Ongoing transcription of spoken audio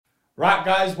Right,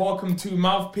 guys, welcome to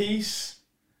Mouthpiece.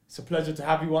 It's a pleasure to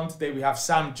have you on today. We have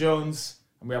Sam Jones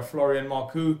and we have Florian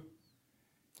Marcoux.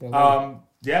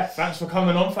 Thanks for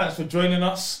coming on. Thanks for joining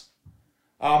us.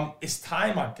 It's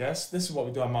time, I guess. This is what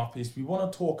we do on Mouthpiece. We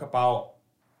want to talk about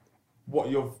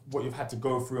what you've had to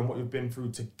go through and what you've been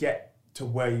through to get to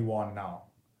where you are now.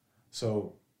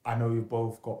 So I know you've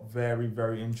both got very,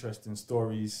 very interesting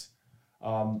stories.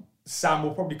 Sam,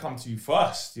 will probably come to you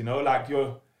first. You know, like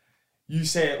you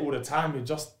say it all the time. You're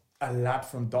just a lad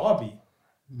from Derby,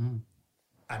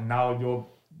 and now you're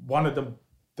one of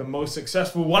the most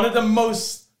successful, one of the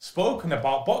most spoken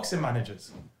about boxing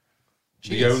managers.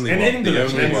 The only in one.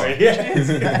 English, The only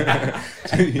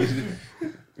anyway.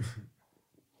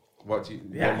 What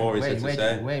more is there to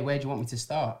say? Where do you want me to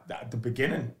start? At the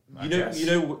beginning,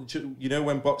 You know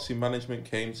when boxing management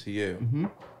came to you,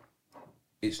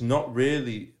 it's not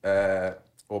really,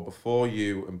 or before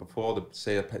you and before the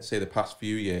say the past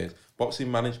few years, boxing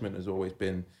management has always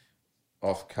been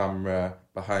off camera,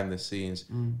 behind the scenes.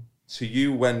 To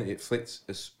you, when it flicked,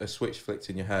 a switch flicked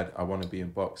in your head, I want to be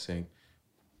in boxing.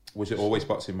 Was it always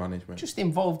boxing management? Just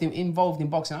involved in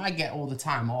boxing. I get all the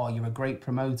time, oh, you're a great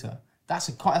promoter. That's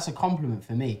a compliment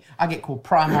for me. I get called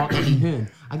Primark Eddie Hearn.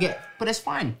 But it's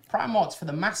fine. Primark's for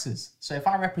the masses. So if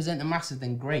I represent the masses,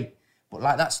 then great. But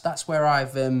like that's where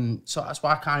I've so that's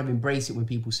why I kind of embrace it when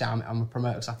people say I'm a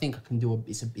promoter, because I think I can do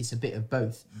it's a bit of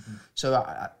both. So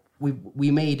we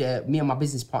made me and my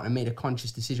business partner made a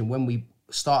conscious decision when we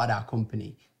started our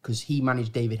company, because he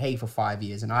managed David Haye for 5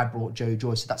 years and I brought Joe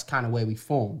Joyce, so that's kind of where we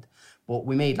formed. But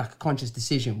we made like a conscious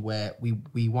decision where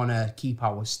we want to keep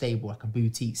our stable, like a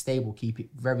boutique stable, keep it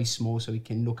very small so we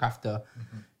can look after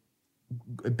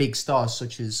big stars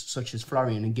such as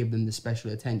Florian and give them the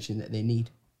special attention that they need.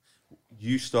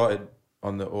 You started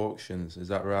on the auctions, is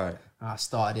that right? I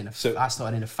started in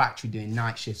a factory doing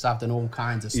night shifts. I've done all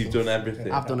kinds of stuff. You've done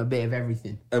everything. I've done a bit of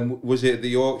everything. And was it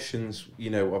the auctions? You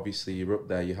know, obviously you're up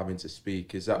there, you're having to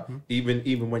speak. Is that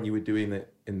even when you were doing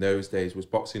it in those days, was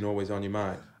boxing always on your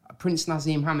mind? Prince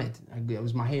Naseem Hamed, it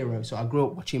was my hero. So I grew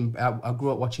up watching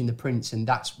the Prince, and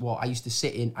that's what I used to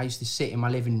sit in. I used to sit in my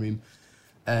living room,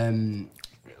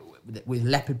 with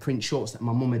leopard print shorts that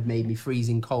my mum had made me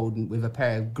freezing cold, and with a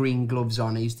pair of green gloves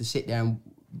on. I used to sit there and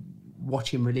watch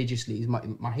him religiously. He's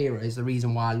my hero. Is the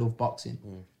reason why I love boxing.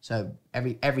 So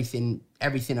everything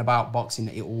about boxing,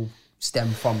 it all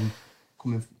stemmed from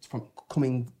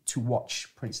coming to watch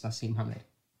Prince Naseem Hamed.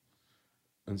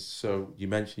 And so you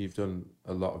mentioned you've done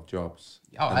a lot of jobs.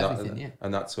 Oh, everything, yeah.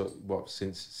 And that's what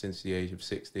since the age of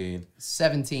 16.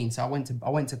 17. So I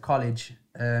went to college.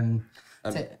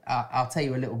 I'll tell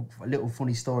you a little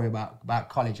funny story about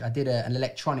college. I did an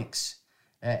electronics,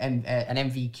 an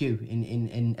MVQ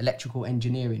in electrical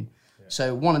engineering. Yeah.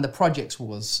 So one of the projects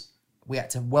was we had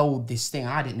to weld this thing.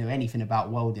 I didn't know anything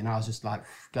about welding. I was just like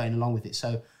going along with it.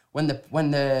 So when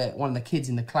one of the kids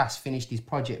in the class finished his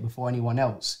project before anyone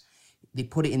else, they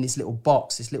put it in this little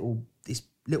box, this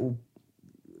little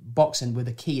box, and with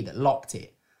a key that locked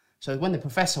it. So when the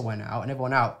professor went out and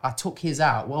everyone out, I took his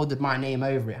out, welded my name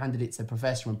over it, handed it to the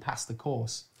professor, and passed the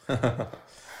course.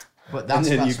 But that's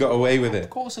you got away with it. Of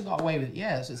course, I got away with it.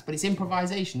 Yeah, but it's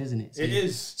improvisation, isn't it? So it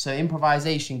is. So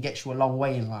improvisation gets you a long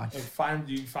way in life. You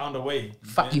found a way.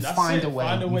 You find a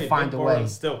way.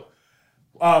 Still,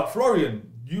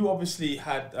 Florian, you obviously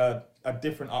had a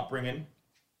different upbringing.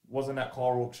 Wasn't at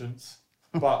car auctions,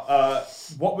 but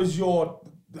what was your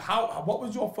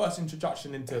first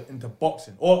introduction into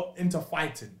boxing or into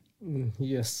fighting?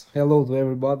 Yes. Hello to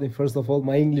everybody. First of all,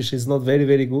 my English is not very,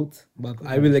 very good, but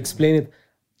I will explain it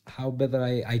how better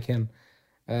I can.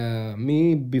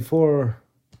 Me, before,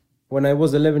 when I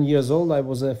was 11 years old, I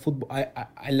was a football.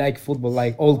 I like football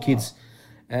like all kids,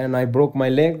 and I broke my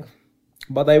leg,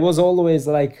 but I was always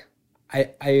like,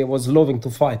 I was loving to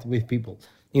fight with people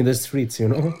in the streets, you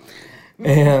know.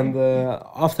 And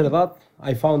after that,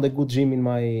 I found a good gym in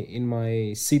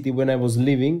my city when I was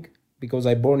living, because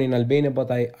I born in Albania,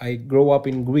 but I grew up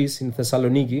in Greece, in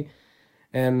Thessaloniki,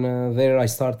 and there I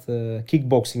started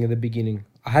kickboxing at the beginning.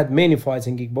 I had many fights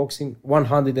in kickboxing,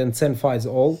 110 fights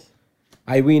all.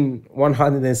 I win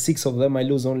 106 of them. I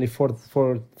lose only four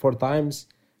times.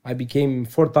 I became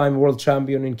 4-time world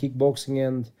champion in kickboxing,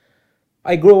 and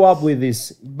I grew up with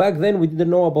this. Back then, we didn't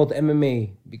know about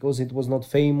MMA because it was not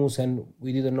famous and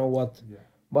we didn't know what. Yeah.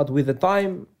 But with the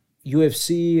time,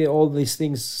 UFC, all these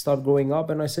things start growing up,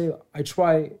 and I say, I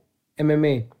try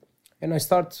MMA. And I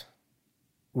start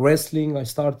wrestling. I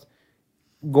start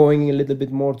going a little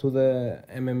bit more to the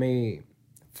MMA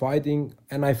fighting.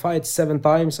 And I fight 7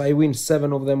 times. I win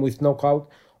 7 of them with knockout,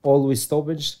 all with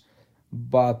stoppage.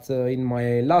 But in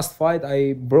my last fight,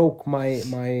 I broke my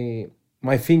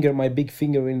finger, my big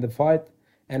finger in the fight,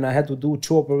 and I had to do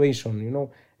 2 operations, you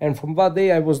know. And from that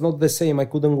day, I was not the same. I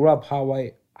couldn't grab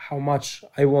how much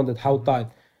I wanted, how tight.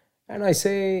 And I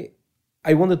say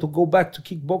I wanted to go back to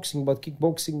kickboxing, but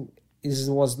kickboxing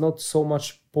was not so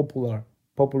much popular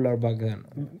back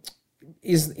then.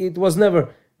 It was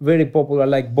never very popular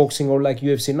like boxing or like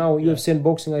UFC. Now UFC and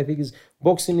boxing, I think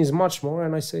boxing is much more.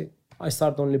 And I say I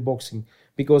start only boxing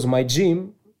because my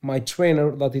gym, my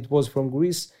trainer that it was from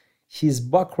Greece, his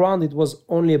background it was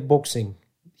only boxing.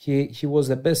 He was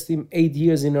the best team 8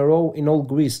 years in a row in all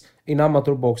Greece in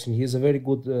amateur boxing. He is a very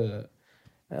good,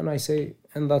 and I say,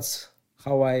 and that's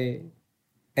how I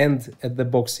end at the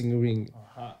boxing ring.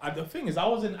 And the thing is, I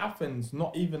was in Athens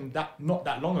not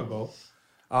that long ago,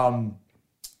 and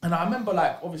I remember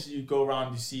like obviously you go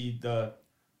around, you see the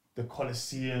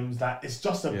Colosseums, that it's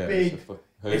just a big,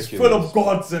 it's full of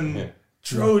gods and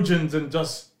Trojans and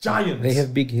just giants. They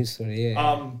have big history,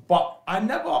 but I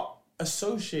never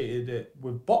associated it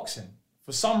with boxing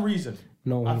for some reason.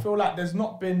 No, I feel like there's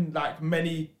not been like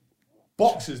many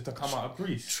boxers to come out of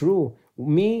Greece. True.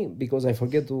 Me, because I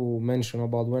forget to mention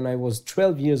about when I was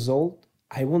 12 years old,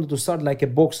 I wanted to start like a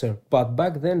boxer. But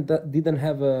back then, that didn't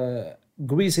have a...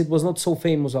 Greece, it was not so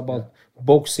famous about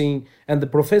boxing. And the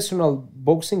professional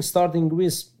boxing started in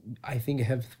Greece, I think,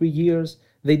 have 3 years.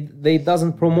 They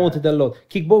doesn't promote it a lot.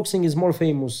 Kickboxing is more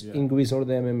famous in Greece or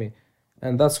the MMA.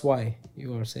 And that's why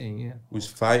you are saying, Was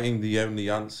fighting the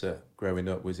only answer growing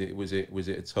up? Was it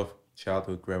a tough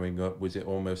childhood growing up? Was it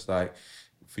almost like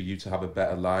for you to have a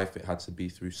better life, it had to be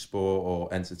through sport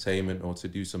or entertainment or to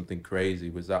do something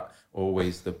crazy? Was that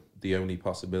always the only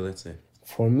possibility?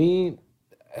 For me,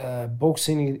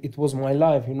 boxing, it was my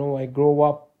life. You know, I grew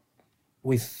up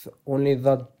with only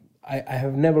that. I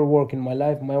have never worked in my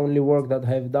life. My only work that I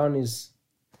have done is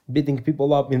beating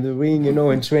people up in the ring, you know,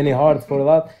 and training hard for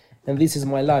that. And this is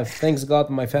my life. Thanks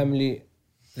God, my family,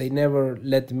 they never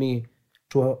let me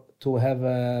to don't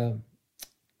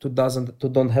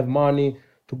have money,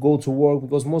 to go to work,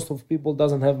 because most of people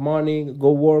doesn't have money,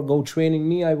 go work, go training.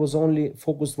 Me, I was only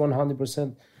focused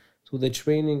 100% to the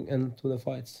training and to the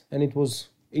fights. And it was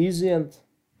easy and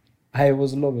I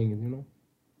was loving it, you know.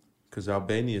 Because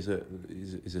Albania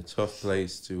is a tough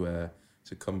place to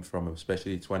come from,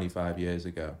 especially 25 years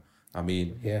ago. I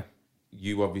mean,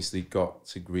 you obviously got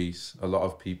to Greece. A lot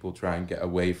of people try and get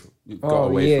away from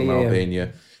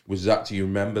Albania. Was that? Do you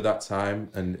remember that time?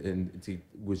 And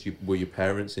were your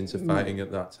parents into fighting at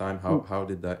that time? How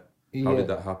did that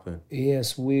happen?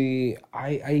 Yes,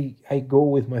 I go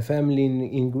with my family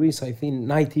in Greece. I think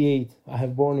 98. I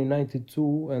have born in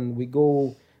 92, and we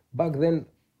go back then.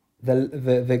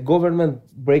 The government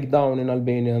break down in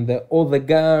Albania, and all the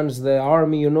guns, the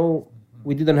army. You know,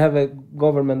 we didn't have a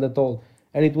government at all.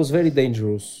 And it was very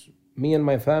dangerous. Me and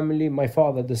my family, my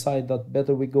father decided that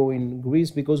better we go in Greece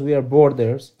because we are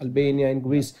borders. Albania and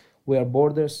Greece, we are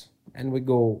borders, and we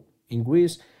go in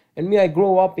Greece. And me, I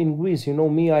grow up in Greece. You know,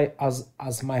 me,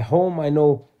 as my home, I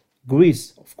know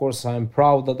Greece. Of course, I'm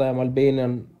proud that I am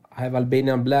Albanian. I have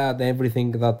Albanian blood,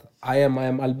 everything that I am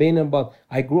Albanian. But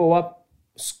I grew up,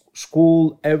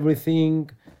 school,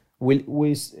 everything.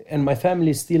 And my family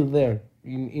is still there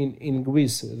in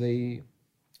Greece.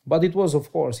 But it was,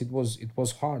 of course, it was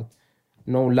hard.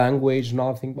 No language,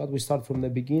 nothing. But we start from the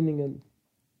beginning, and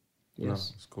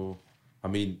yes, it's cool. I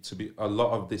mean, a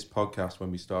lot of this podcast when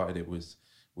we started it was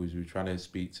we were trying to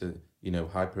speak to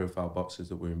high-profile boxers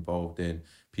that were involved in,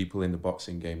 people in the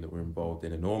boxing game that were involved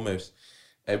in, and almost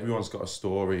everyone's got a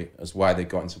story as why they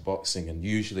got into boxing, and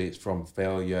usually it's from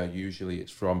failure. Usually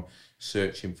it's from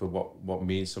searching for what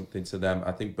means something to them.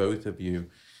 I think both of you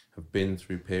have been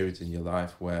through periods in your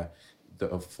life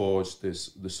that have forged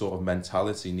the sort of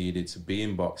mentality needed to be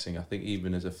in boxing. I think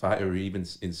even as a fighter, even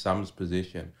in Sam's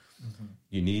position,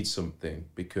 you need something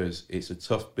because it's a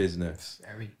tough business.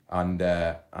 Very. And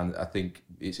I think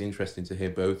it's interesting to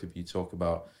hear both of you talk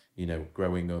about,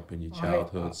 growing up in your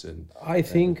childhoods. I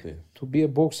think to be a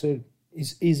boxer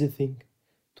is easy thing.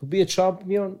 To be a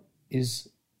champion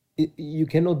you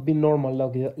cannot be normal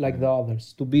like the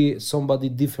others. To be somebody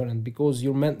different because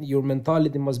your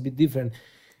mentality must be different.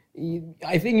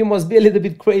 I think you must be a little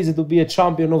bit crazy to be a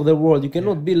champion of the world. You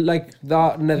cannot be like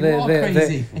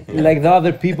like the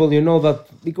other people, that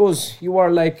because you are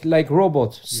like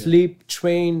robot. Sleep,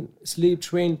 train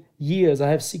years. I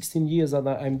have 16 years that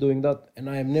I'm doing that, and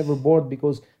I am never bored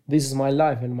because this is my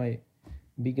life and my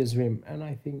biggest dream. And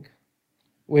I think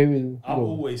we will. I've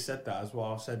always said that as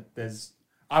well. I've said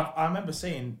I remember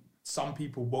saying some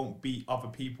people won't beat other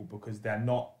people because they're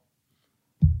not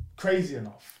crazy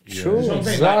enough. True, You know what I'm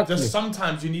saying? Like, exactly. just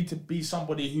sometimes you need to be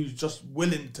somebody who's just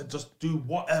willing to just do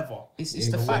whatever. It's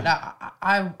the fact that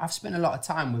I've spent a lot of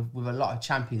time with a lot of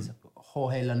champions.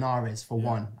 Jorge Linares, for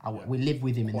one. We live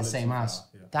with him in the same house.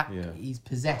 He's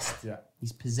possessed. Yeah.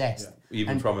 He's possessed.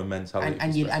 Even from a mentality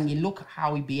And you look at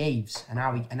how he behaves and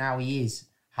how he is,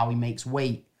 how he makes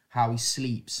weight, how he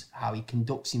sleeps, how he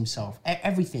conducts himself.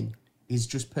 Everything is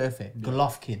just perfect.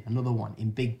 Golovkin, another one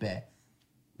in Big Bear.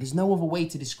 There's no other way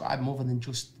to describe him other than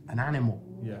just an animal.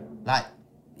 Yeah. Like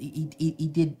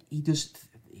he does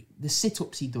the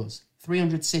sit-ups he does,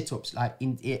 300 sit-ups like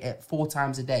in 4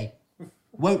 times a day.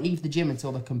 Won't leave the gym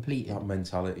until they're completed. That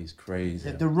mentality is crazy.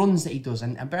 The runs that he does,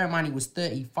 and bear in mind he was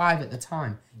 35 at the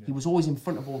time. He was always in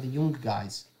front of all the younger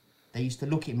guys. They used to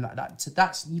look at him like that. So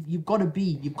that's you've got to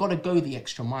go the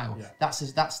extra mile. Yeah. That's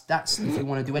if you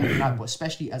want to do anything like that. But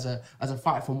especially as a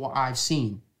fighter, from what I've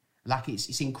seen, like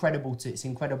it's incredible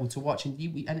to watch.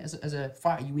 And as a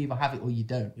fighter, you either have it or you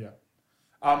don't.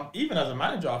 Yeah. Even as a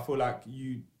manager, I feel like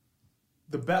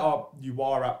the better you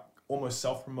are at almost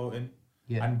self-promoting.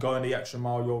 Yeah. And going the extra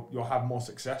mile, you'll have more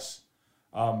success.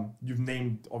 You've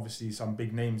named obviously some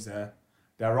big names there.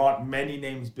 There aren't many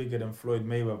names bigger than Floyd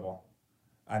Mayweather,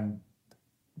 and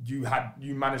you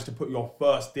managed to put your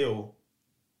first deal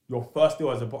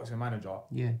as a boxing manager.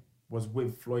 Yeah. Was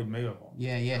with Floyd Mayweather.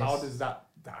 Yeah.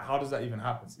 How does that even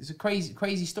happen? It's a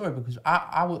crazy story because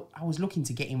I was looking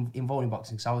to get involved in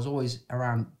boxing because I was always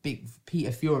around big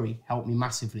Peter Fury helped me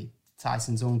massively.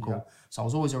 Tyson's uncle. Yeah. So I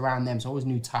was always around them. So I always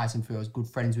knew Tyson Fury. I was good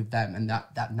friends with them and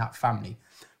that family.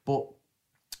 But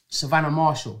Savannah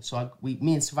Marshall. So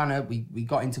me and Savannah, we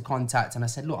got into contact and I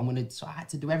said, look, so I had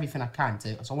to do everything I can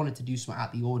so I wanted to do something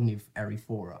out the ordinary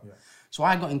for her. Yeah. So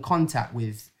I got in contact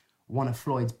with one of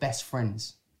Floyd's best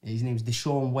friends. His name's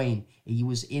Deshaun Wayne. He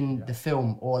was in the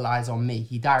film All Eyes on Me.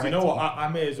 He directed. Do you know what? I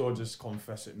may as well just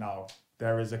confess it now.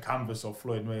 There is a canvas of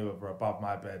Floyd Mayweather above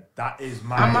my bed. That is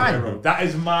my hero. That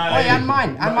is my. Oh yeah, and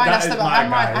mine. And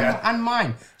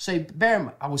mine. So bear in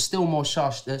mind, I was still more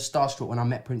starstruck when I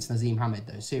met Prince Naseem Hamed,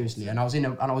 though. Seriously, and I was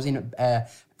in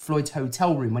Floyd's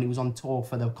hotel room when he was on tour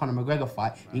for the Conor McGregor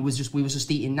fight. We was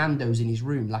just eating Nando's in his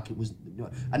room like it was,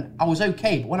 and I was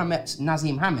okay. But when I met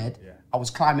Naseem Hamed, I was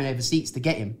climbing over seats to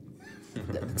get him.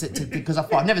 Because I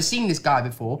thought I've never seen this guy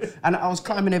before, and I was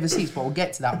climbing over seats, but we'll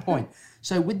get to that point.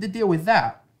 So with the deal with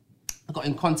that, I got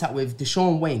in contact with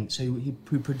Deshaun Wayne, so who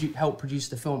helped produce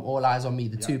the film All Eyes on Me,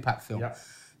 the Tupac film. Yeah.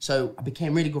 So I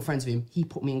became really good friends with him. He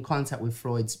put me in contact with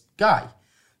Floyd's guy.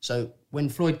 So when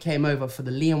Floyd came over for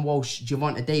the Liam Walsh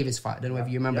Gervonta Davis fight, I don't know if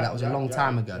you remember, that was a long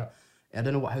time ago. I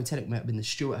don't know what hotel it might have been, the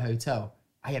Stewart Hotel.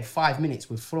 I had 5 minutes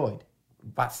with Floyd,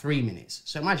 about 3 minutes.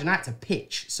 So imagine I had to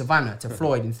pitch Savannah to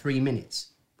Floyd in 3 minutes.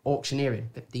 Auctioneering,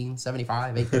 15,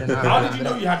 75, 8 quid an hour. How did you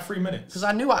know you had 3 minutes? Because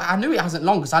I knew it hasn't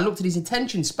long, because I looked at his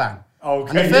attention span.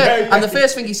 Okay. And the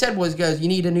first thing he said was, you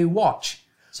need a new watch.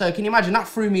 So can you imagine, that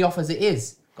threw me off as it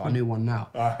is. Got a new one now.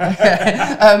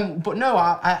 But no,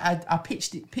 I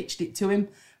pitched it to him,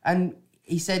 and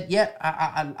he said, yeah,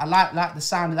 I like the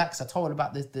sound of that, because I told him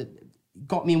about the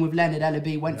got me in with Leonard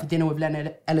Ellaby, went for dinner with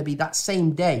Leonard Ellaby that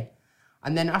same day.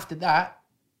 And then after that,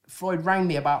 Floyd rang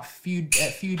me about a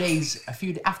few days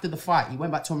after the fight. He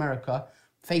went back to America,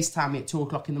 FaceTimed me at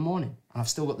 2:00 in the morning, and I've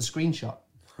still got the screenshot.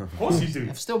 Of course you do.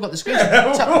 I've still got the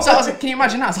screenshot. So I was like, can you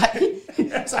imagine that?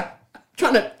 It's like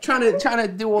trying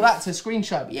to do all that to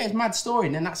screenshot. But yeah, it's a mad story.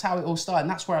 And then that's how it all started. And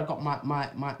that's where I got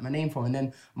my name from. And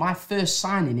then my first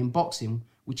signing in boxing,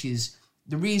 which is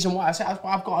the reason why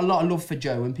I've got a lot of love for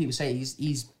Joe. When people say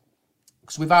he's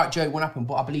because without Joe, it won't happen.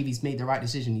 But I believe he's made the right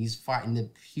decision. He's fighting the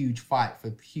huge fight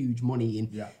for huge money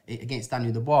against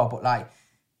Daniel Dubois. But like,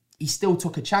 he still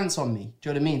took a chance on me. Do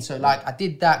you know what I mean? So like, I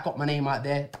did that, got my name out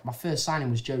there. My first signing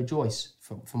was Joe Joyce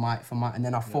for my, and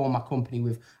then I formed my company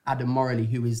with Adam Morley,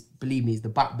 who is, believe me, is the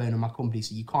backbone of my company.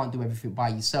 So you can't do everything by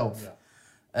yourself.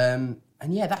 And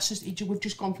yeah, that's just we've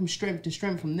just gone from strength to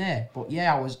strength from there. But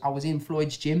yeah, I was in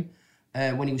Floyd's gym.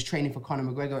 When he was training for Conor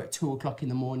McGregor at 2:00 in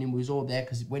the morning. We was all there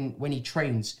because when he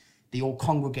trains, they all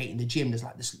congregate in the gym.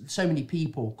 There's so many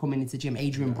people coming into the gym.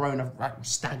 Adrian Broner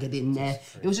staggered in there.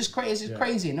 It was just crazy. It was just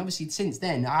crazy. And obviously since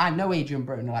then, I know Adrian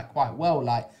Broner quite well.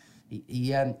 Like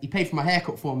he paid for my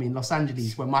haircut for me in Los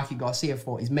Angeles when Mikey Garcia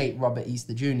fought his mate Robert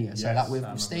Easter Jr. So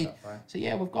we've stayed. So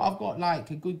yeah, I've got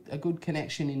like a good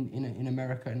connection in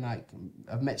America, and like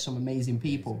I've met some amazing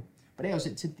people. But yeah,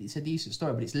 it's a decent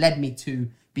story, but it's led me to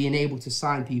being able to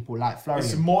sign people like Florian.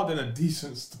 It's more than a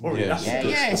decent story.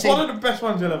 Yeah, it's one of the best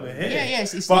ones you'll ever hear. Yeah,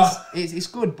 it's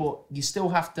good, but you still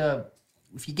have to,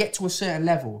 if you get to a certain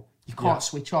level, you can't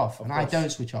switch off. And I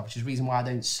don't switch off, which is the reason why I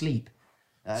don't sleep.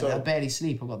 So- I barely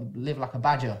sleep. I've got to live like a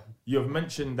badger. You've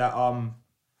mentioned that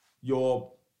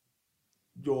your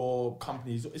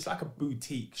company's, it's like a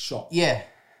boutique shop. Yeah.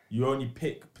 You only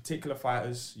pick particular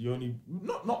fighters. You only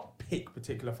not pick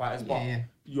particular fighters, but Yeah.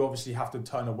 you obviously have to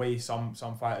turn away some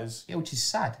fighters. Yeah, which is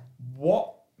sad.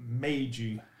 What made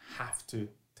you have to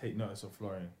take notice of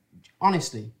Florian?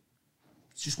 Honestly,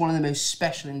 it's just one of the most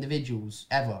special individuals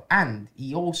ever. And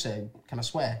he also, can I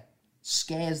swear,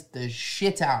 scares the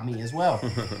shit out of me as well.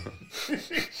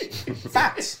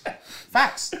 Facts.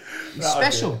 He's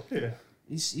special. Yeah.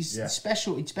 He's Yeah.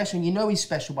 special. He's special. And you know he's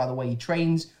special by the way he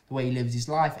trains, the way he lives his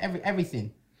life,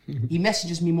 everything. He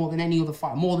messages me more than any other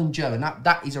fighter, more than Joe. And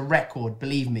that is a record,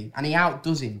 believe me. And he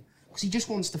outdoes him. Because he just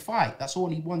wants to fight. That's all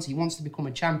he wants. He wants to become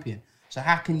a champion. So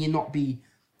how can you not be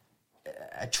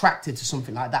attracted to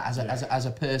something like that as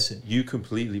a person? You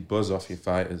completely buzz off your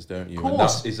fighters, don't you? Of And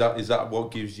course. is that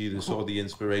what gives you the sort of the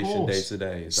inspiration day course. to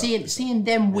day? Is that- Seeing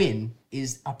them win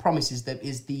I promise, is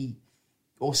the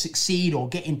or succeed or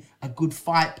getting a good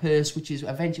fight purse, which is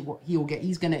eventually what he'll get.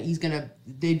 He's gonna.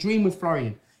 Their dream with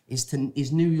Florian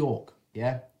is New York,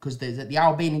 yeah, because the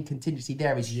Albanian contingency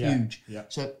there is huge. Yeah.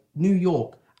 So New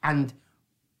York and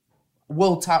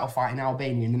world title fight in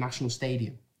Albania in the national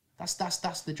stadium. That's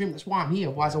the dream. That's why I'm here.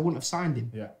 Otherwise, I wouldn't have signed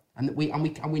him. Yeah. And we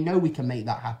know we can make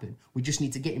that happen. We just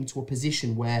need to get him to a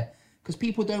position where, because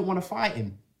people don't want to fight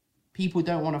him. People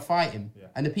don't want to fight him,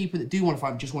 and the people that do want to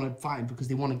fight him just want to fight him because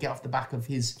they want to get off the back of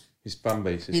his fan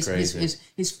base is crazy.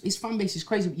 His fan base is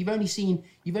crazy. But you've only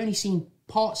seen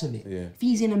parts of it. Yeah. If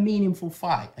he's in a meaningful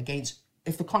fight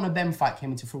if the Conor Ben fight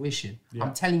came into fruition,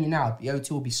 I'm telling you now, the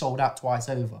O2 will be sold out twice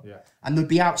over. Yeah. And they'd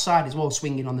be outside as well,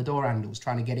 swinging on the door handles,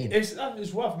 trying to get in.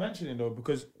 It's worth mentioning though,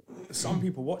 because some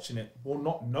people watching it will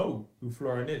not know who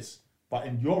Florian is, but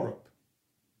in Europe,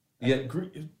 he's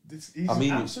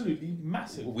absolutely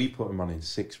massive. We put him on in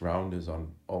 6 rounders on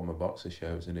all my boxer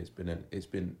shows, and it's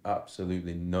been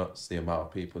absolutely nuts the amount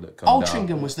of people that come Altrincham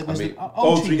down.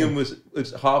 Altrincham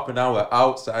was half an hour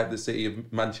outside the city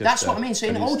of Manchester. That's what I mean. So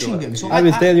in Altrincham, so I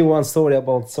will tell you one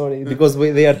story because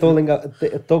they are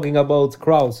talking about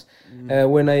crowds.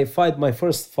 When I fight my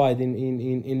first fight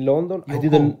in London,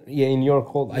 in York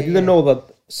Hall, I didn't know that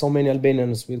so many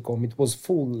Albanians will come. It was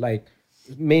full, like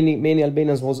many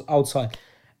Albanians was outside,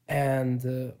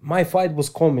 and my fight was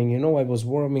coming. I was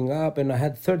warming up, and I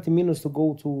had 30 minutes to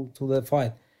go to the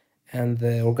fight, and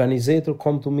the organizer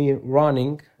come to me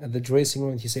running at the dressing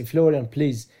room. He said, "Florian,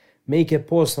 please make a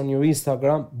post on your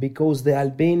Instagram because the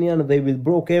Albanian, they will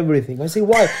broke everything." I say,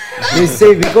 "Why?" They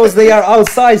say, "Because they are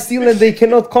outside still and they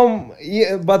cannot come."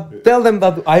 Yeah, but tell them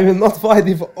that I will not fight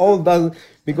if all that,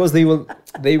 because they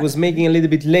was making a little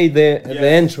bit late the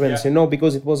entrance,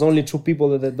 because it was only 2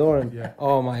 people at the door. And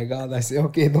oh my God, I say,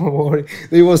 "Okay, don't worry."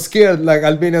 They were scared, like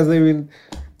Albanians,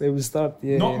 they will start.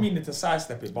 Yeah, Not meaning to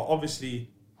sidestep it, but obviously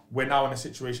we're now in a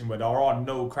situation where there are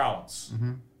no crowds.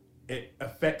 Mm-hmm. It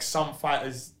affects some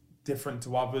fighters different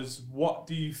to others. What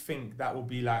do you think that will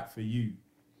be like for you?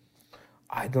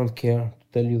 I don't care, to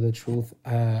tell you the truth.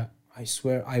 I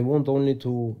swear, I want only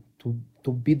to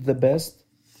beat the best,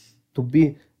 to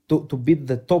beat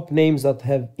the top names that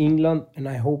have England, and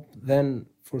I hope then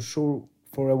for sure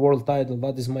for a world title.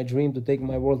 That is my dream, to take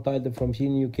my world title from here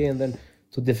in UK and then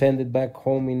to defend it back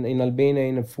home in Albania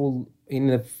in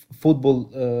a football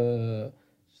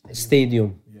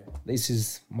stadium. Yeah. This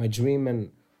is my dream,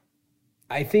 and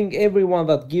I think everyone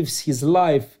that gives his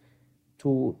life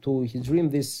to his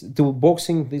dream, to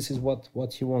boxing, this is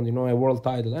what he wants, a world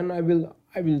title, and I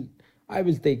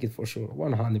will take it for sure,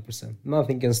 100%.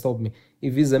 Nothing can stop me.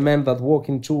 If he's a man that walk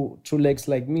in two legs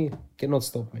like me, cannot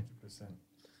stop me.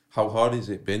 How hard has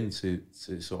it been to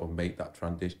sort of make that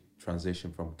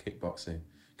transition from kickboxing?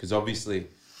 Because obviously,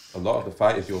 a lot of the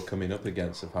fighters you're coming up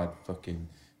against have had fucking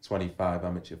 25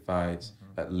 amateur fights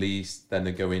at least, then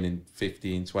they're going in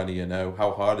 15, 20-0.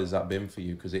 How hard has that been for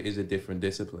you? Because it is a different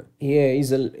discipline. Yeah,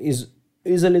 is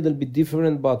a little bit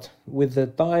different, but with the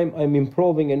time I'm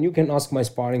improving, and you can ask my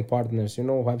sparring partners.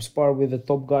 I've sparred with the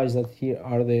top guys that here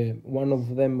are one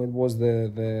of them. It was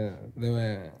the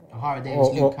O'Hara Davis,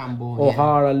 Luke Campbell.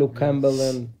 O'Hara, Luke Campbell,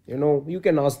 and you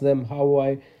can ask them how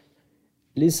I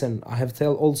listen. I have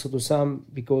tell also to some,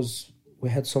 because we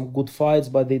had some good fights,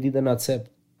 but they didn't accept.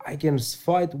 I can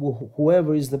fight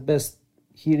whoever is the best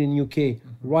here in UK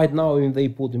right now if they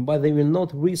put him, but they will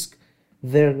not risk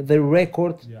their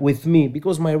record with me,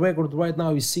 because my record right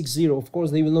now is 6-0. Of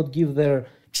course, they will not give their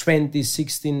 20,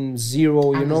 16,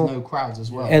 0, and there's no crowds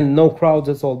as well. And no crowds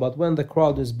at all. But when the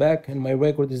crowd is back and my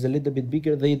record is a little bit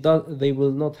bigger, they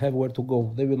will not have where to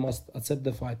go. They must accept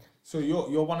the fight. So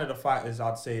you're one of the fighters,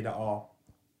 I'd say, that are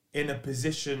in a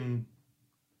position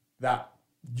that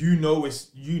you know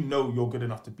you're good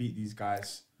enough to beat these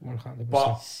guys, 100%.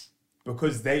 but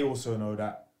because they also know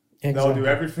that, they'll Exactly. do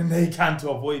everything they can to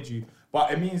avoid you.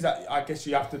 But it means that I guess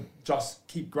you have to just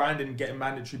keep grinding and getting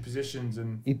mandatory positions.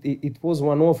 And It was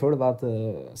one offer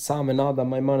that Sam and Adam,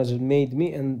 my manager, made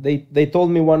me, and they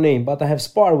told me one name, but I have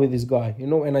sparred with this guy, you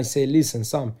know, and I say, listen,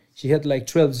 Sam, she had like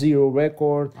 12-0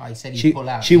 record. Oh, he said he'd she pull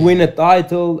out, she yeah. win a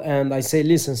title, and I say,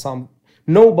 listen, Sam,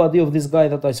 nobody of this guy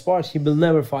that I sparred, he will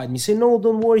never fight me. He say, no,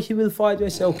 don't worry, he will fight you. I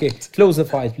say, okay, close the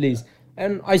fight, please.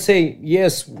 And I say,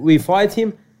 yes, we fight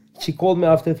him. She called me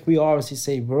after 3 hours. He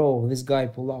say, bro, this guy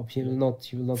pull up. He will not.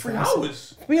 3 fight."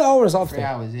 hours. 3 hours after. 3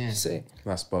 hours, yeah. She say,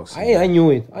 That's boxing. I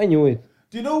knew it. I knew it.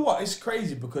 Do you know what? It's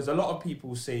crazy because a lot of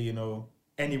people say, you know,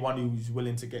 anyone who's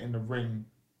willing to get in the ring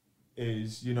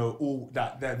is, you know, all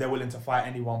that they're willing to fight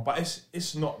anyone, but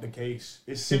it's not the case.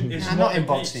 It's simply it's Nah, not not in the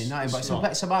boxing, case. not in It's boxing.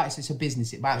 not. It's about it's a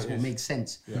business. That's It what is. makes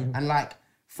sense. Yeah. And like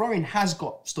Florian has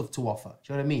got stuff to offer. Do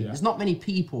you know what I mean? Yeah. There's not many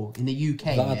people in the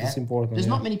UK. That yeah? is important, There's yeah.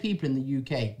 not many people in the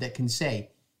UK that can say,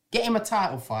 get him a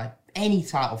title fight, any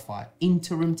title fight,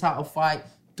 interim title fight,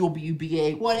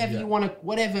 WBA, whatever Yeah. you want to,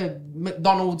 whatever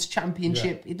McDonald's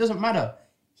championship. It doesn't matter.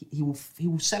 He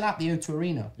will sell out the O2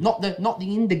 Arena, not the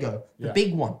Indigo, the Yeah.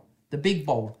 big one, the big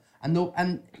bowl.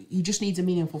 And he just needs a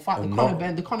meaningful fight.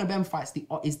 And The Conor Ben fight's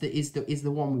is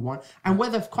the one we want. And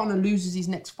whether Conor loses his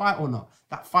next fight or not,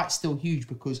 that fight's still huge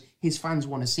because his fans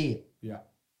want to see it. Yeah.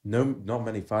 No, not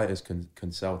many fighters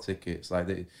can sell tickets.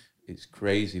 Like it's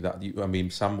crazy that you. I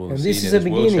mean, Sam will And have this seen is it. the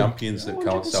There's world beginning. champions that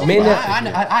can't sell. Many-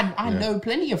 tickets. I know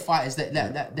plenty of fighters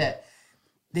that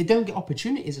they don't get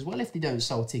opportunities as well if they don't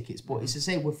sell tickets. But it's to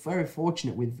say we're very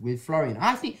fortunate with Florian.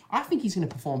 I think he's going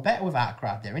to perform better without a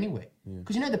crowd there anyway.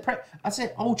 Because you know I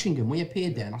said Altrincham, we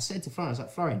appeared there, and I said to Florian, I was like,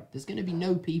 Florian, there's going to be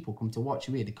no people come to watch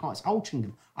you here. They can't. It's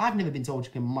Altrincham. I've never been to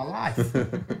Altrincham in my life. Do you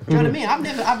know what I mean? I've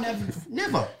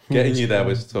never. Getting you there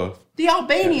was tough. The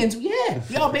Albanians,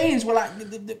 the Albanians were like,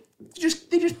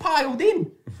 they just piled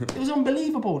in. It was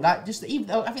unbelievable. Like, just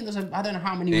even I think I don't know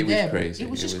how many It were was there. But crazy. it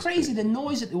was It just was crazy the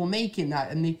noise that they were making.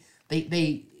 That and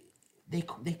they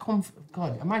come.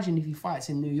 God, imagine if he fights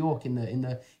in New York in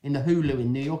the Hulu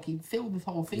in New York, he'd fill the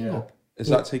whole thing Yeah. up. Has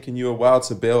that taken you a while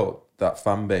to build that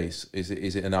fan base? Is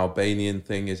it an Albanian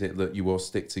thing? Is it that you all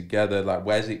stick together? Like,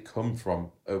 where's it come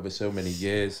from over so many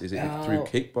years? Is it through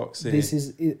kickboxing? This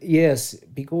is yes,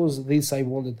 because this I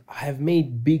wanted. I have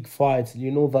made big fights,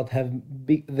 you know, that have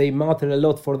big. They matter a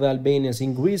lot for the Albanians.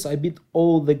 In Greece, I beat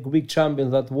all the Greek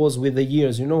champions that was with the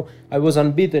years. You know, I was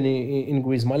unbeaten in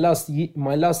Greece. My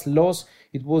last loss,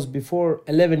 it was before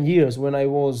 11 years when I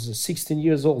was 16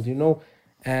 years old. You know,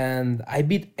 and I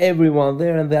beat everyone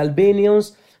there, and the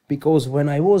Albanians, because when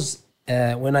I was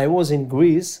in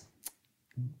Greece,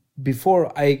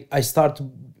 before I start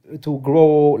to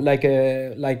grow like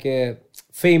a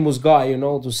famous guy, you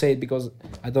know, to say it, because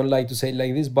I don't like to say it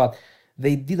like this, but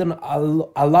they didn't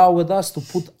allow us to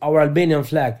put our Albanian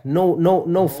flag.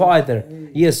 No fighter.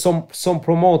 Yes, some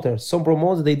promoters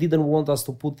they didn't want us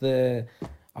to put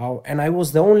and I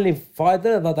was the only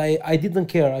fighter that I didn't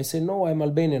care. I said, no, I'm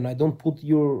Albanian. I don't put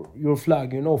your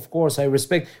flag. You know, of course I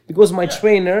respect, because my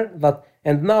trainer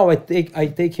and now I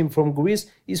take him from Greece.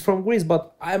 He's from Greece,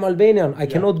 but I'm Albanian. I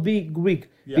cannot be Greek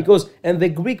and the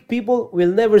Greek people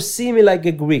will never see me like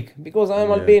a Greek because I'm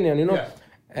Albanian. You know,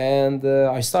 and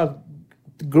I start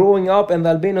growing up, and the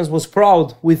Albanians was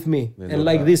proud with me, and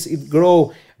like this it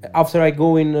grow. After I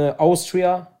go in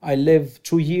Austria, I live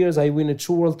 2 years. I win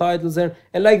 2 world titles there,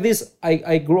 and like this,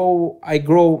 I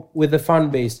grow with the fan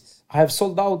base. I have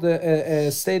sold out a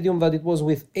stadium that it was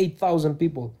with 8,000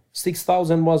 people.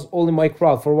 6,000 was only my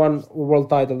crowd for 1 world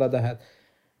title that I had,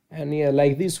 and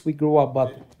like this we grew up. But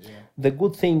the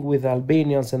good thing with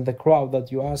Albanians and the crowd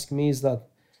that you ask me is that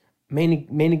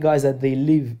many guys that they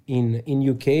live in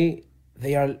UK,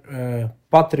 they are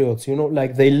patriots. You know,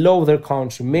 like they love their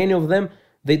country. Many of them,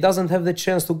 they doesn't have the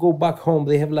chance to go back home.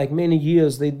 They have like many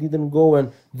years they didn't go,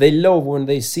 and they love when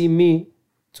they see me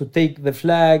to take the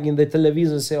flag in the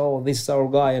television and say, oh, this is our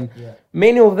guy. And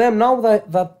many of them now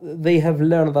that they have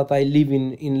learned that I live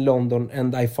in London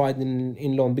and I fight in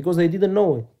London, because they didn't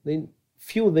know it.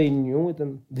 They knew it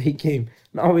and they came.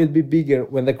 Now it'll be bigger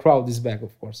when the crowd is back,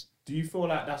 of course. Do you feel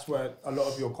like that's where a lot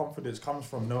of your confidence comes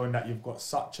from, knowing that you've got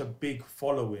such a big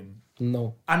following?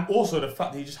 No. And also the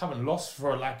fact that you just haven't lost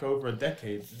for like over a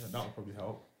decade, that would probably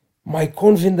help. My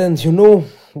confidence, you know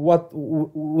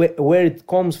where it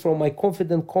comes from. My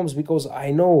confidence comes because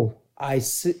I know I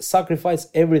sacrifice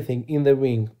everything in the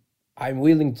ring. I'm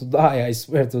willing to die, I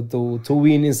swear, to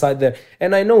win inside there.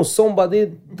 And I know somebody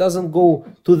doesn't go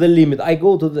to the limit. I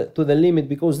go to the limit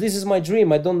because this is my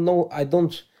dream. I don't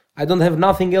have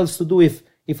nothing else to do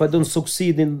if I don't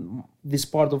succeed in this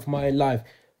part of my life.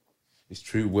 It's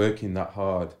true, working that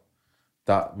hard,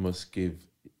 that must give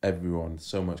everyone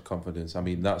so much confidence. I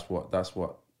mean, that's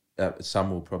what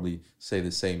Sam will probably say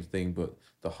the same thing, but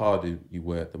the harder you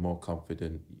work, the more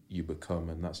confident you become,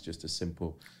 and that's just a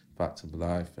simple fact of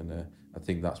life. And I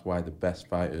think that's why the best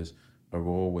fighters are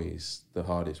always the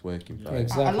hardest working fighters.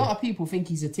 Exactly. A lot of people think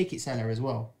he's a ticket seller as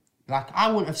well. Like, I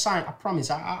wouldn't have signed, I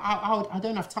promise, I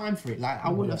don't have time for it. Like, I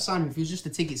wouldn't have signed him if he was just a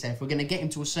ticket seller. If we're going to get him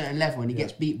to a certain level and he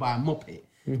gets beat by a muppet.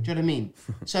 Do you know what I mean?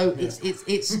 So it's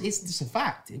just a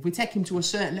fact. If we take him to a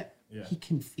certain level, he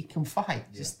can fight.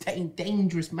 He's just a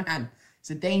dangerous man.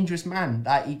 He's a dangerous man.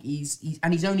 Like,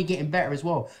 he's only getting better as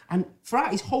well. And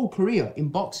throughout his whole career in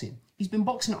boxing, he's been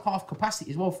boxing at half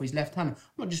capacity as well for his left hand.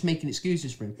 I'm not just making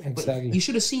excuses for him. Exactly. But you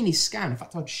should have seen his scan. In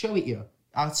fact, I'd show it you.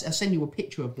 I'll send you a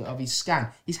picture of his scan.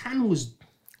 His hand was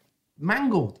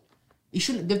mangled. He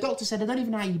shouldn't. The doctor said, I don't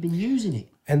even know how you've been using it.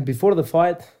 And before the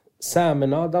fight, Sam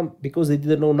and Adam, because they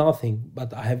didn't know nothing,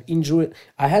 but I have injured.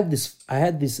 I had this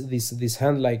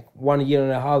hand like 1.5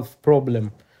 years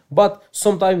problem. But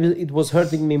sometimes it was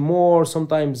hurting me more,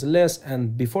 sometimes less.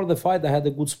 And before the fight, I had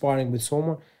a good sparring with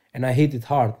someone, and I hit it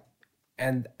hard.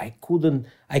 And I couldn't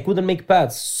make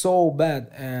pads so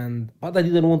bad, but I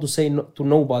didn't want to say no to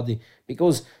nobody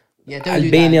because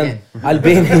Albanian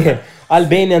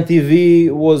TV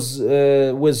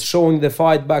was showing the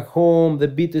fight back home, the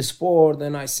BT Sport,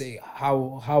 and I say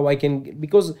how I can,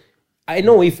 because I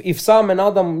know if Sam and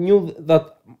Adam knew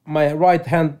that my right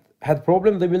hand had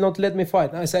problem, they will not let me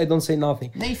fight. I say I don't say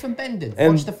nothing. Nathan Benden,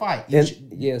 watch the fight. Yes,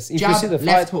 if jab, you see the fight,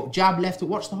 left hook, jab, left hook.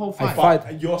 Watch the whole fight.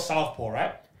 But you're southpaw,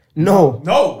 right? No,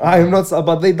 I'm not.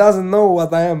 But they doesn't know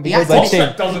what I am because I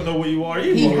changed. Doesn't know what you are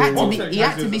either. He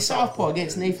had to be southpaw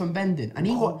against Nathan Benden, and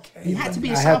he had to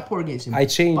be a southpaw against him. I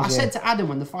changed. But I said to Adam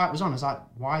when the fight was on, I was like,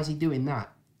 "Why is he doing that?"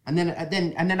 And then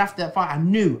after that fight, I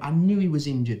knew he was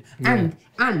injured, and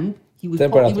he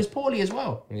was poorly as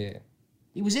well. Yeah,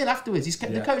 he was ill afterwards.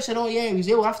 The coach said, "Oh yeah, he was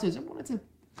ill afterwards."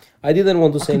 I didn't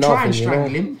want to say nothing, try and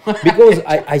strangle him because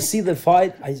I see the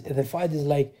fight. The fight is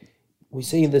like, we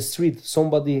say in the street,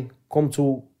 somebody come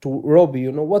to rob you.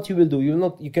 You know what you will do?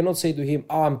 You cannot say to him,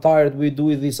 I'm tired, we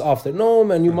do this after. No,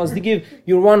 man, you must give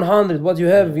your 100. What you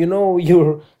have,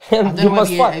 your hand. You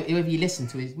must fight. If you listen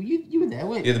to it, you were there,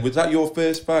 weren't you? Yeah, was that your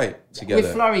first fight together?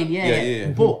 With Florian,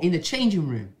 yeah. But in the changing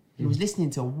room, he was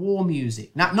listening to war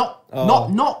music. Not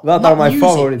my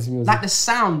favorite music. Like the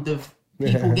sound of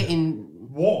people getting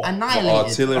annihilated.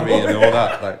 Artillery and all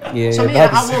that. Like. Yeah, so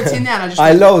I walked in there and I just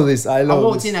I love this. I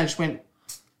walked in and I just went,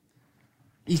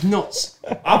 he's nuts.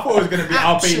 I thought it was going to be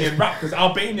Albanian rap, because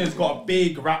Albania's got a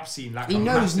big rap scene. Like, he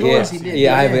knows Noisy.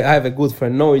 Yeah, I have a good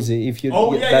friend, Noisy. If you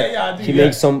I do, he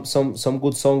makes some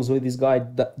good songs with this guy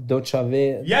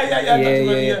Dochave.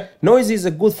 Yeah. Noisy is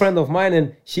a good friend of mine,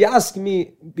 and he asked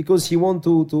me because he want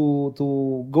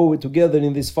to go together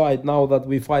in this fight now that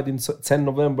we fight in 10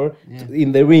 November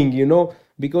in the ring,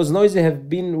 because Noisy have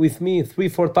been with me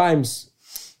 3-4 times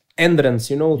entrance,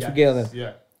 together.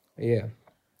 Yeah.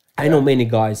 I know many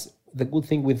guys. The good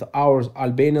thing with our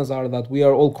Albanians are that we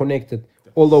are all connected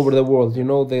all over the world.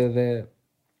 The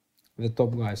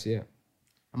top guys. Yeah.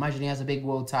 Imagine he has a big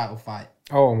world title fight.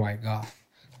 Oh my God.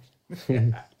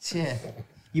 Yeah.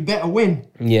 You better win.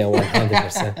 Yeah,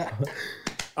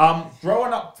 100%.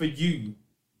 Growing up for you,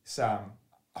 Sam,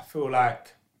 I feel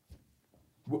like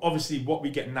obviously what we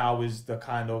get now is the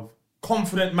kind of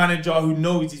confident manager who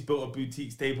knows he's built a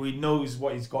boutique stable. He knows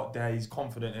what he's got there. He's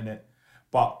confident in it.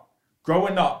 But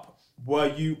growing up, were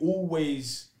you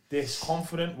always this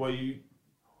confident?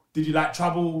 Did you like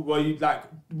travel?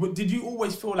 Did you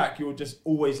always feel like you would just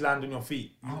always land on your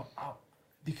feet?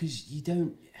 Because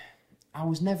I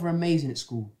was never amazing at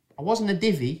school. I wasn't a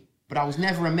divvy, but I was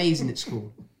never amazing at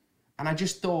school. And I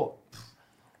just thought,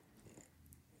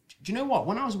 do you know what?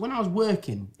 When I was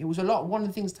working, it was one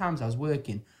of the times I was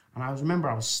working, and I remember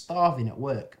I was starving at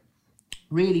work,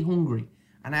 really hungry.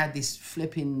 And I had this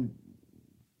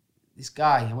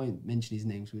guy, I won't mention his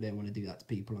name because we don't want to do that to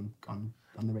people on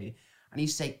the radio. And he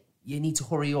used to say, you need to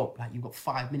hurry up, like you've got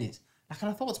 5 minutes. And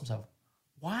I thought to myself,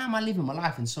 why am I living my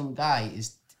life and some guy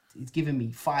is giving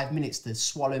me 5 minutes to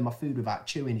swallow my food without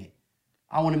chewing it?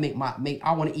 I want to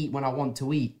I want to eat when I want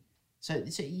to eat. So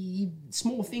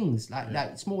small things,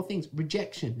 like small things,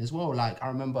 rejection as well. Like I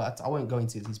remember, I won't go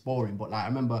into it, it's boring, but like I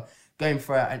remember going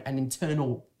for an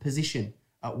internal position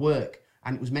at work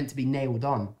and it was meant to be nailed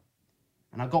on.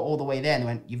 And I got all the way there and they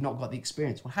went, you've not got the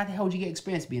experience. Well, how the hell do you get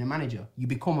experience being a manager? You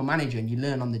become a manager and you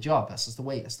learn on the job. That's the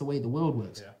way the world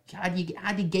works. Yeah. How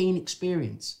do you gain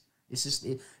experience? It's just,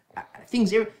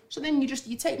 things. So then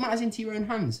you take matters into your own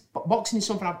hands. But boxing is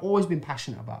something I've always been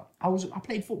passionate about. I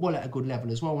played football at a good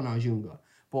level as well when I was younger,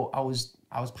 but I was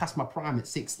past my prime at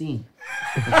 16.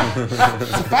 It's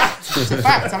a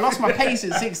fact. I lost my pace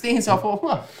at 16, so I thought,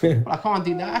 well, I can't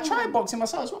do that. I tried boxing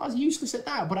myself as well. I was useless at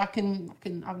that, but I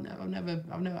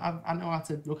know how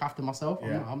to look after myself.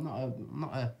 Yeah. I'm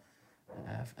not a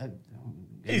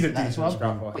He's a that as decent well.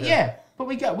 scrapper. But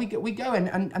we go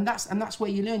and that's where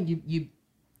you learn.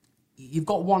 You've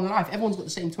got one life. Everyone's got the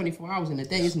same 24 hours in a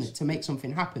day, isn't it, to make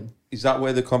something happen? Is that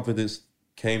where the confidence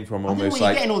came from? I don't know Almost where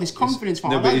like you're getting all this confidence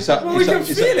from. No, but is that? Well, we can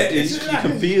feel it. You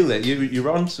can feel it. You're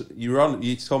on.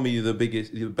 You told me you're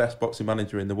the best boxing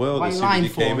manager in the world. Why are as you soon as lying you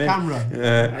for came on in.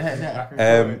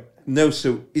 camera? No,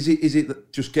 so is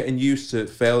it just getting used to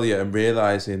failure and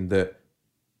realizing that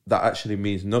actually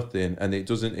means nothing and it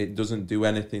doesn't do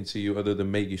anything to you other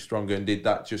than make you stronger? And did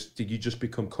you just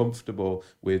become comfortable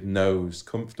with no's,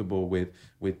 comfortable with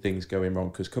things going wrong?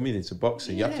 Because coming into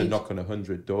boxing, you have to knock on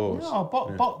 100 doors. No,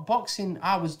 boxing,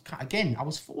 I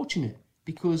was fortunate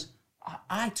because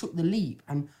I took the leap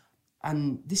and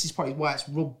this is probably why it's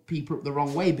rubbed people up the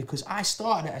wrong way, because I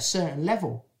started at a certain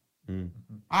level.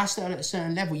 I started at a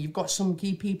certain level. You've got some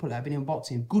key people that have been in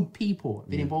boxing, good people have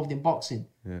been involved in boxing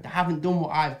that haven't done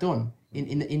what I've done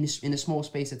in a small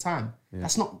space of time.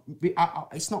 That's not.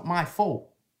 It's not my fault.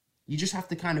 You just have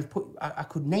to kind of put. I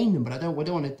could name them, but I don't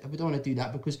want to do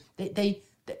that because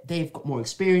they've got more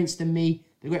experience than me.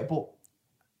 They're great, but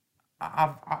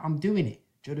I'm doing it.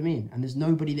 Do you know what I mean? And there's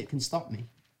nobody that can stop me.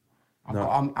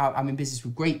 I'm in business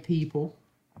with great people.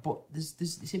 But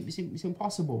it's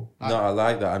impossible. No, I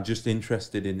like that. I'm just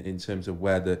interested in terms of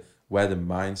where the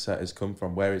mindset has come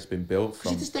from, where it's been built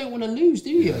from. You just don't want to lose,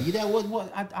 do you? You know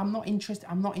I'm not interested.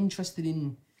 I'm not interested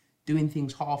in doing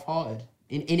things half-hearted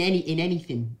in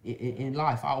anything in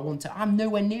life. I'm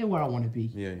nowhere near where I want to be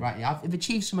right now. I've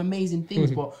achieved some amazing things,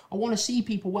 but I want to see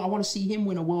people. I want to see him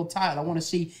win a world title. I want to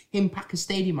see him pack a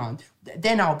stadium out.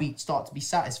 Then I'll start to be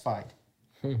satisfied.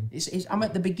 I'm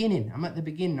at the beginning. I'm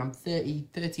 30.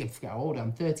 I forget how old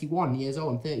I'm. 31 years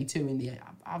old. I'm 32 in the.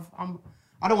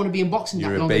 I don't want to be in boxing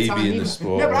that long a time. You're a baby in the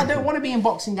sport. No, but I don't want to be in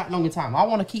boxing that long a time. I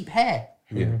want to keep hair.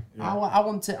 Yeah. I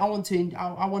want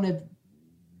to.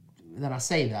 Then I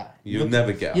say that. You'll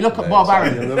never get. You look at Bob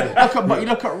Arum. You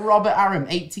look at Robert Arum,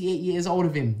 88 years old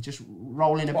of him, just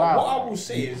rolling about. What I will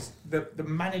say is the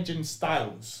managing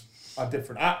styles are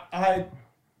different. I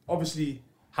obviously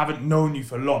haven't known you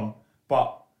for long,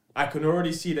 but I can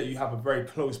already see that you have a very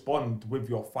close bond with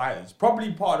your fighters.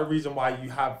 Probably part of the reason why you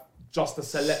have just a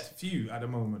select few at the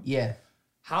moment. Yeah.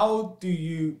 How do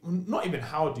you, not even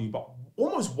how do you, but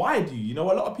almost why do you? You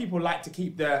know, a lot of people like to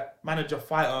keep their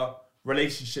manager-fighter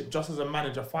relationship just as a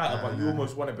manager-fighter, but you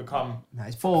almost want to become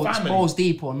it's balls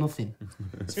deep or nothing.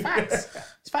 It's facts.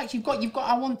 It's facts. You've got.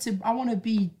 I want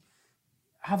to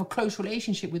have a close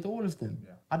relationship with all of them.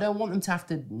 Yeah. I don't want them to have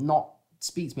to not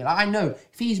speak to me. Like, I know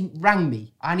if he's rang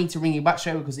me, I need to ring him back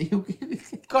straight because you've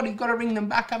got to ring them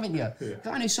back, haven't you? Yeah.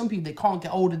 I know some people that can't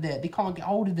get hold of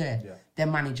their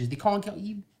managers. They can't get.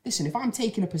 Listen, if I'm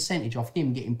taking a percentage off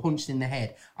him getting punched in the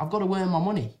head, I've got to earn my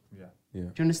money. Yeah. Do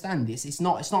you understand this? It's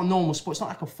not a normal sport. It's not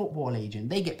like a football agent.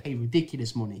 They get paid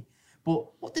ridiculous money. But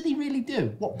what did he really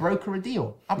do? What, broker a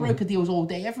deal? I broker deals all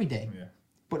day, every day. Yeah.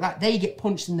 But like they get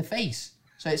punched in the face.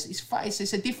 So it's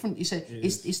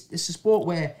a sport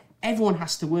where everyone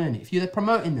has to earn it. If you're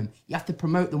promoting them, you have to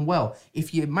promote them well.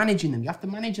 If you're managing them, you have to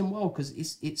manage them well because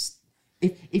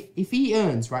if he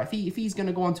earns, right, if he's going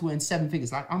to go on to earn 7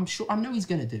 figures, like I know he's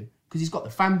going to do because he's got the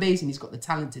fan base and he's got the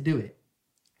talent to do it.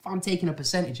 If I'm taking a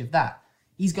percentage of that,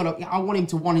 I want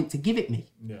him to give it me.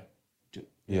 Yeah.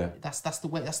 Yeah. That's the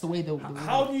way. That's the way.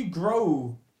 How do you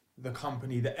grow the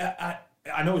company?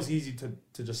 I know it's easy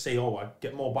to just say, oh, I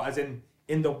get more, but as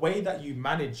in the way that you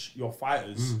manage your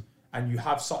fighters and you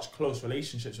have such close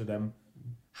relationships with them,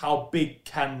 how big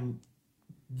can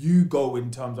you go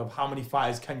in terms of how many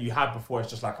fighters can you have before it's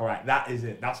just like, all right, that is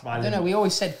it. That's my limit. I don't know. We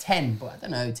always said 10, but I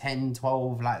don't know, 10,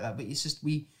 12, like that. But it's just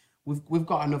We've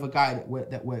got another guy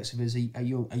that works with us, a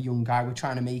young guy. We're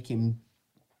trying to make him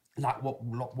like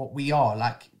what we are,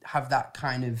 like have that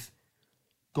kind of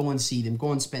go and see them,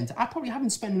 go and spend. I probably haven't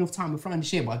spent enough time with Fran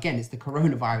this year, but again, it's the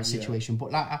coronavirus situation.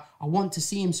 But like I want to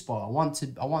see him spar. I want to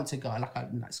go. Like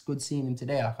it's good seeing him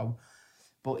today.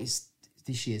 But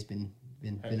this year's been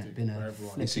a.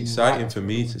 It's exciting for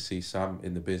me to see Sam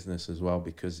in the business as well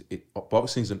because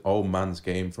boxing's an old man's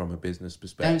game from a business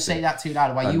perspective. Don't say that too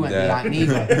loud. Why you won't be like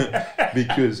neither?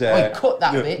 Because cut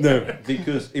that bit. No,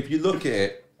 because if you look at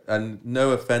it, and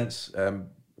no offense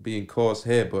being caused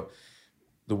here, but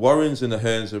the Warrens and the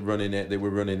Hearns are running it. They were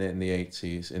running it in the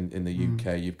 80s in the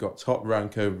UK. You've got Top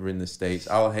Rank over in the States.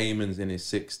 Al Heyman's in his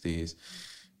 60s.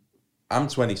 I'm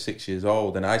 26 years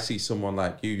old, and I see someone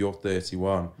like you, you're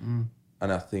 31,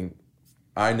 and I think,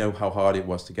 I know how hard it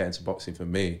was to get into boxing for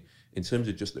me. In terms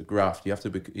of just the graft, you have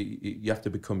to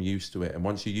become used to it, and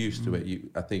once you're used to it,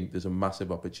 I think there's a massive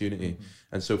opportunity.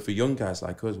 And so for young guys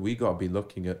like us, we got to be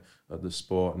looking at the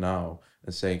sport now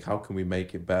and saying, how can we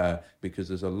make it better? Because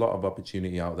there's a lot of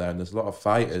opportunity out there, and there's a lot of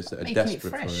fighters that are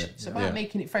desperate for it. It's about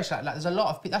making it fresh. Like there's a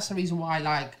lot of. That's the reason why,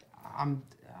 like,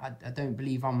 I don't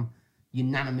believe I'm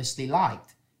unanimously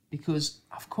liked, because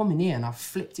I've come in here and I've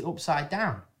flipped it upside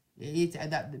down.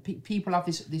 People have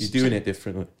this. You're doing it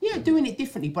differently. Yeah, doing it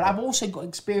differently. But I've also got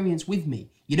experience with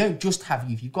me. You don't just have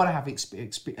youth. You've got to have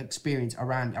experience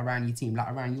around your team,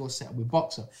 like around your setup with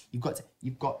Boxer.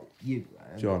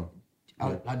 John.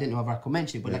 I didn't know if I could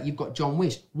mention it, but like you've got John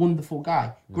Wish, wonderful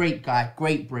guy, great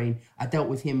brain. I dealt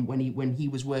with him when he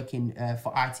was working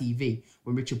for ITV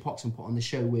when Richard Poxon put on the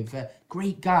show with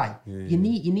great guy. You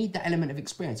need that element of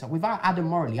experience. Like, without Adam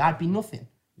Morley, I'd be nothing.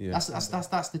 Yeah.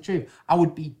 That's the truth. I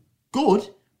would be good,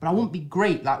 but I wouldn't be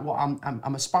great like what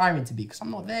I'm aspiring to be, because I'm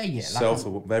not there yet.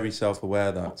 Like, very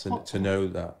self-aware that to know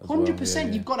that.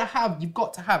 100%. You've got to have.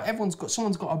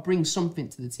 Someone's got to bring something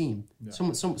to the team. Yeah.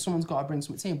 Someone's got to bring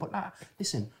something to the team. But like,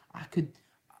 listen,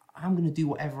 I'm going to do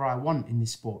whatever I want in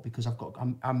this sport, because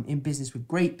I'm in business with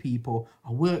great people.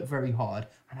 I work very hard,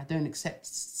 and I don't accept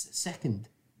second.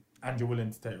 And you're willing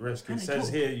to take risks. It says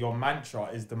here your mantra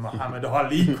is the Muhammad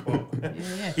Ali quote.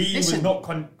 He was not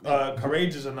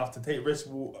courageous enough to take risks,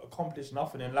 will accomplish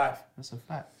nothing in life. That's a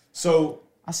fact. So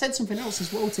I said something else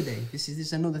as well today. This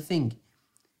is another thing.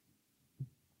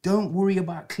 Don't worry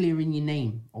about clearing your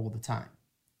name all the time,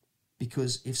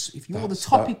 because if you're the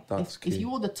topic, if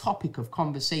you're the topic of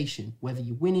conversation, whether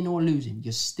you're winning or losing,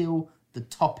 you're still the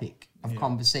topic of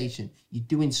conversation. You're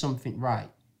doing something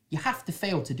right. You have to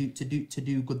fail to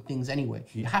do good things anyway.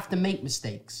 You have to make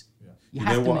mistakes. You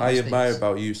know what I admire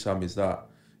about you, Sam, is that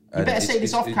you better say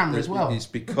this off camera as well. It's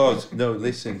because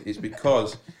it's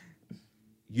because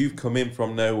you've come in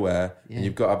from nowhere and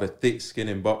you've got to have a thick skin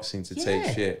in boxing to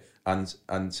take shit.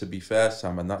 And to be fair,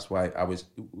 Sam, and that's why I was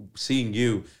seeing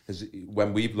you as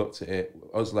when we've looked at it,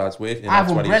 us lads, we're in I've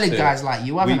umbrella guys like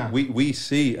you, haven't I? We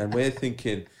see and we're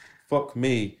thinking, fuck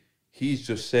me. He's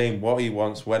just saying what he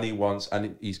wants when he wants,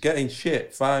 and he's getting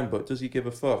shit, fine, but does he give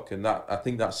a fuck? And I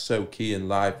think that's so key in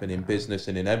life and in business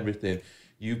and in everything.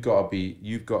 You've got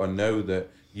to know that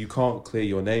you can't clear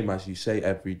your name, as you say,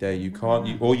 every day. You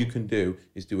can't. All you can do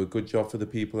is do a good job for the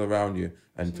people around you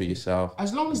and for yourself.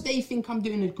 As long as they think I'm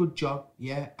doing a good job,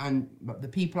 and the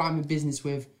people I'm in business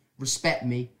with respect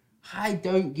me, I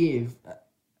don't give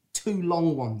two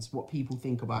long ones what people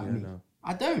think about me. No.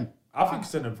 I don't. I think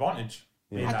it's an advantage.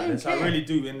 I don't care. I really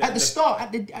do. At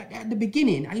the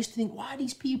beginning, I used to think, why are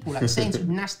these people like saying such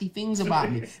nasty things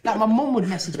about me? Like my mum would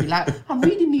message me, like, I'm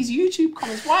reading these YouTube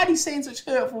comments. Why are they saying such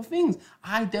hurtful things?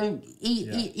 I don't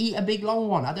eat a big long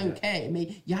one. I don't care. I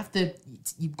mean,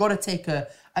 you've got to take a.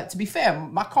 To be fair,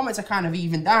 my comments are kind of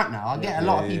evened out now. I get a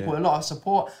lot of people, a lot of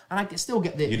support, and I still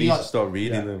get the. You need to start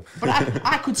reading them. But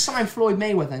I could sign Floyd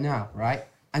Mayweather now, right?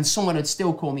 And someone would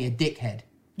still call me a dickhead.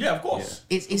 Yeah, of course.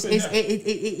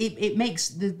 It makes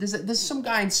there's some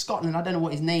guy in Scotland, I don't know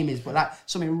what his name is, but like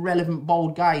some irrelevant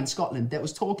bald guy in Scotland that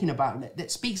was talking about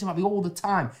that speaks about me all the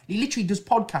time. He literally does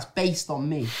podcasts based on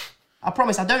me. I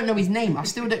promise I don't know his name. I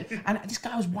still don't. And this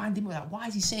guy was winding me like, why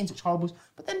is he saying such horrible?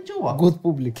 But then, do you know what? Good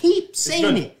public. Keep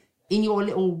saying it in your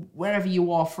little wherever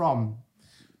you are from.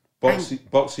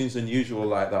 Boxing's unusual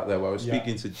like that, though. I was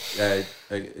speaking to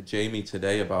Jamie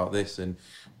today about this, and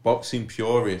boxing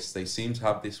purists, they seem to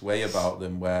have this way about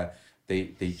them where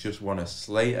they just want to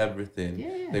slay everything.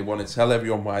 Yeah. They want to tell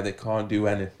everyone why they can't do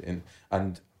anything,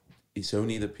 and it's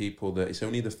only the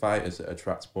fighters that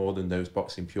attract more than those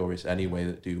boxing purists anyway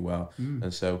that do well.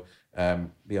 And so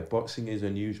boxing is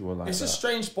unusual like that. It's a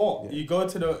strange sport. You go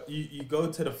to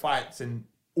the fights and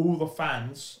all the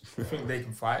fans think they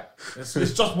can fight. It's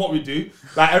just what we do.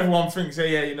 Like everyone thinks, I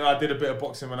did a bit of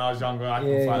boxing when I was younger. I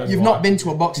can fight. You've not been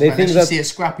to a boxing match. You see a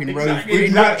scrap in road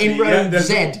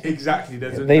Z. Exactly.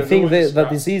 They think that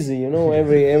it's easy.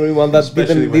 Everyone that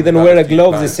didn't wear a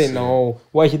glove, they say no.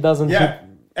 Why he doesn't? Yeah.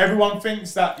 Everyone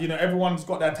thinks that everyone's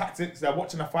got their tactics. They're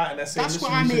watching a fight and they're saying. That's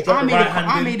what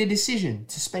I made a decision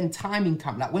to spend time in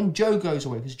camp. Like when Joe goes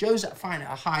away, because Joe's fighting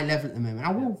at a high level at the moment.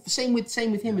 I will same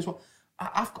with him as well.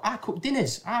 I cook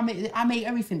dinners. I make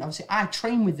everything. Obviously, I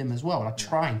train with them as well. I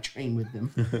try and train with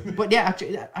them. But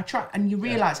I try, and you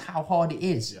realise how hard it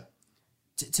is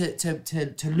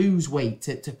to lose weight,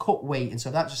 to cut weight, and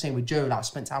so that's just saying with Joe. Like I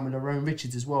spent time with Lerone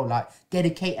Richards as well. Like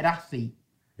dedicated athlete.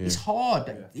 Yeah. It's hard.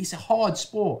 Yeah. It's a hard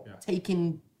sport.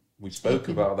 Yeah. We spoke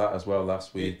about that as well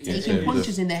last week. Taking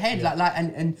punches in the head,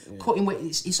 and cutting weight.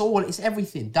 It's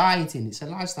everything. Dieting. It's a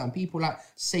lifestyle. And people like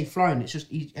say Florian. It's just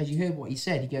as you heard what he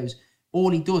said. He goes,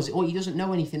 he doesn't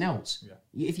know anything else.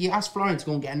 Yeah. If you ask Florian to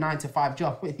go and get a 9-to-5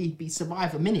 job, he'd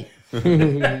survive a minute.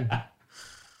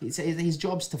 His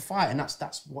job's to fight, and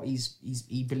that's what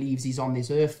he believes he's on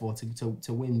this earth for,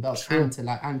 to win belts and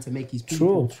to make his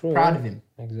people proud of him.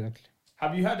 Exactly.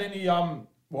 Have you had any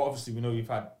well, obviously we know you've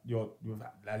had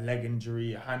a leg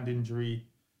injury, a hand injury.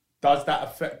 Does that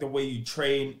affect the way you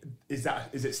train? Is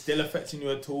it still affecting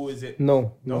you at all? Is it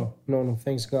No.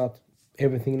 Thanks God,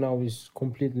 everything now is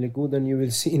completely good, and you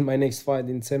will see in my next fight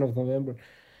in 10th of November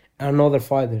another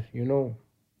fighter. You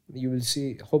will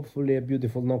see hopefully a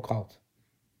beautiful knockout.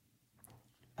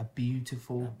 A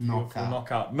beautiful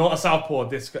knockout. Not a southpaw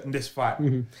this fight.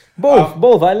 Mm-hmm.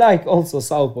 Both. I like also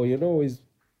southpaw.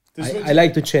 I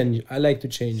like to change.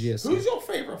 Yes. Who's your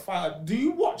favorite fighter? Do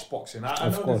you watch boxing? I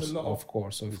know there's a lot of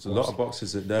course. There's a lot of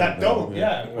boxers that don't.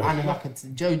 Yeah. And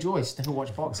like Joe Joyce don't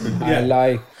watch boxing. Yeah. I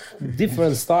like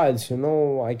different styles.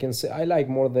 I can say I like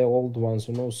more the old ones.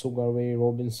 Sugar Ray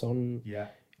Robinson. Yeah.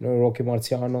 Rocky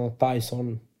Marciano,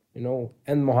 Tyson.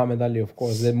 And Muhammad Ali, of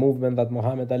course. The movement that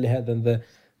Muhammad Ali had and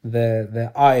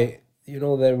the eye.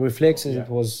 The reflexes. Yeah. It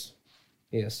was,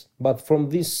 yes. But from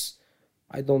this,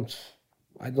 I don't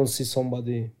see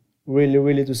somebody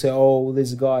really to say, oh,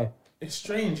 this guy. It's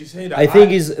strange you say that. I think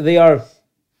they are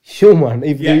human.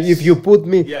 If you put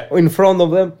me in front of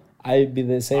them, I'll be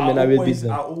the same I will beat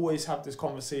them. I always have this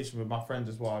conversation with my friends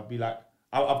as well. I'd be like,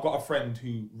 I've got a friend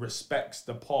who respects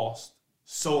the past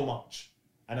so much.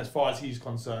 And as far as he's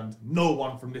concerned, no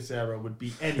one from this era would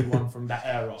beat anyone from that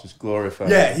era. Just glorified.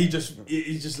 Yeah, he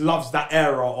just loves that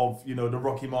era of the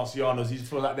Rocky Marcianos. He just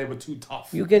feels like they were too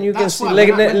tough. You can see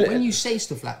when you say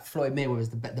stuff like Floyd Mayweather is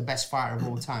the best fighter of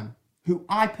all time, who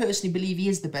I personally believe he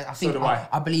is the best.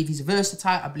 I believe he's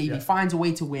versatile. I believe he finds a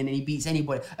way to win and he beats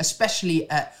anybody, especially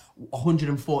at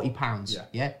 140 pounds.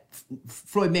 Yeah,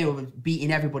 Floyd Mayweather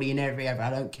beating everybody in every era. I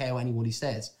don't care what anybody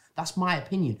says. That's my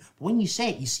opinion. But when you say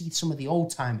it, you see some of the old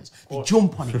timers. They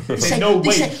jump on it. They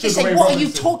say, what are you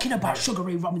talking about? Sugar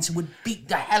Ray Robinson would beat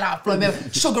the hell out of Floyd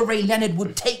Mayweather. Sugar Ray Leonard would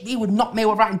knock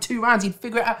Mayweather out in 2 rounds. He'd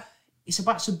figure it out. It's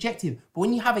about subjective. But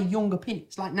when you have a young opinion,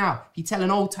 it's like now, if you tell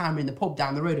an old timer in the pub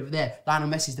down the road over there, Lionel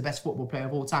Messi's the best football player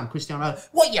of all time. Cristiano Ronaldo,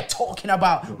 what are you talking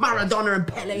about? Maradona and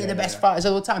Pele are the best fighters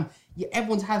of all time.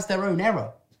 Everyone has their own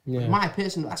era. Yeah.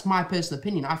 That's my personal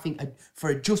opinion. I think for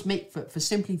adjustments,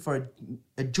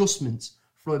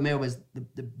 Floyd Mayweather is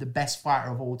the best fighter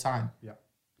of all time. Yeah.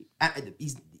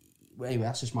 Anyway,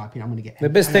 that's just my opinion. I'm going to get the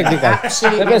best technical.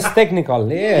 The best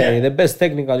technical. Yeah, the best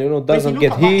technical. Doesn't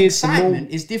get hit.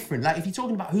 Excitement is different. Like if you're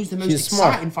talking about who's the most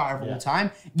exciting fighter of all time,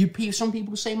 some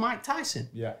people say Mike Tyson.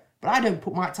 Yeah. But I don't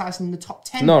put Mike Tyson in the top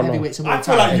 10 heavyweights of all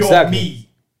time. I feel like you're me.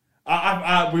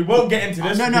 We won't get into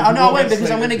this. No, I won't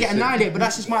because I'm going to get annihilated. But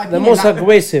that's just my opinion. The most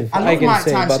aggressive, I can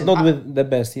say, but not with the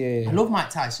best. Yeah. I love Mike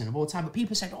Tyson of all time, but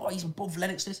people say, "Oh, he's above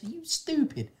Lennox." Listen, you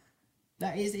stupid.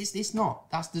 That is, it's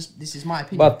not. This is my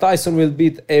opinion. But Tyson will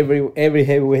beat every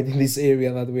heavyweight in this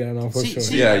area that we are now for sure.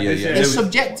 Yeah. It's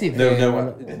subjective.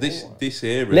 No. This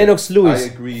area. Lennox Lewis. I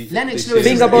agree. Lennox Lewis.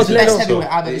 Think about the best heavyweight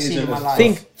I've ever seen in my life.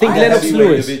 Think Lennox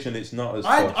Lewis. Division, it's not as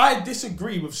I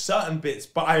disagree with certain bits,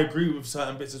 but I agree with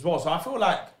certain bits as well. So I feel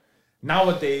like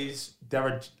nowadays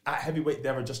at heavyweight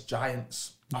there are just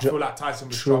giants. I feel like Tyson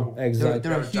would struggle. Exactly.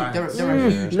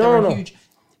 They're huge.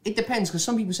 It depends because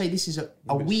some people say this is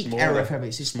a weak era of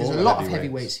heavyweights. There's a lot of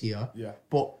heavyweights here,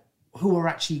 but who are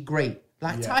actually great.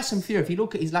 Like Tyson Fury, if you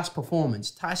look at his last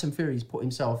performance, Tyson Fury's put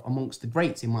himself amongst the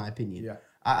greats in my opinion. Yeah.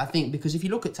 I think because if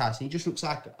you look at Tyson, he just looks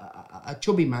like a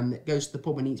chubby man that goes to the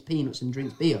pub and eats peanuts and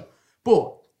drinks beer.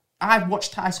 But I've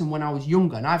watched Tyson when I was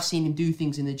younger and I've seen him do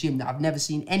things in the gym that I've never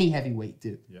seen any heavyweight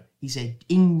do. Yeah. He's a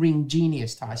in-ring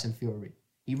genius, Tyson Fury.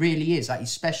 He really is. Like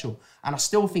he's special. And I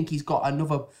still think he's got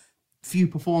another few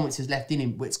performances left in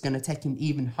him which is going to take him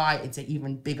even higher into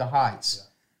even bigger heights. Yeah.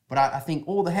 But I think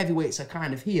all the heavyweights are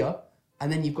kind of here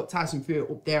and then you've got Tyson Fury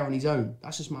up there on his own.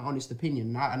 That's just my honest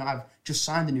opinion. And I've just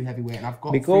signed a new heavyweight and I've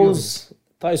got because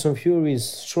Tyson Fury is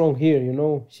strong here,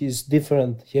 he's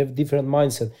different. He have different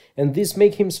mindset. And this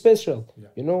make him special,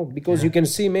 because you can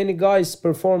see many guys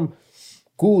perform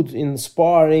good in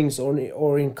sparrings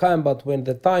or in combat. When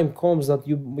the time comes that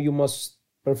you must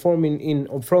perform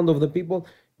in front of the people,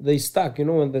 they stuck,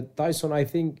 and the Tyson, I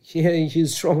think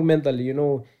he's strong mentally,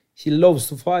 he loves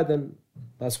to fight and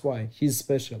that's why he's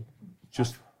special.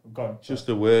 Just Go on. Just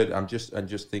a word. I'm just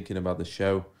thinking about the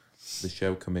show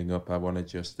coming up. I want to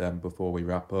just before we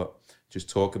wrap up, just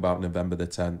talk about November the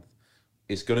 10th.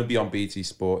 It's going to be on BT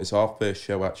Sport. It's our first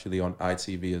show actually on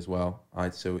ITV as well.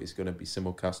 So it's going to be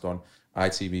simulcast on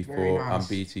ITV4 and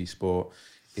BT Sport.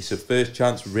 It's a first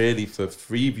chance really for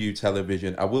Freeview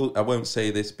television. I won't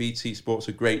say this. BT Sport's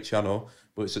a great channel,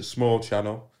 but it's a small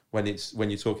channel when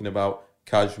you're talking about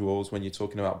casuals, when you're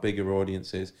talking about bigger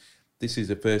audiences. This is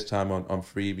the first time on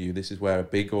Freeview. This is where a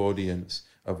big audience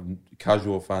of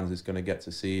casual fans is going to get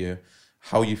to see you.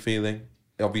 How are you feeling?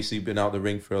 Obviously, you've been out the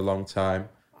ring for a long time.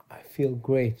 I feel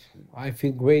great.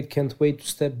 Can't wait to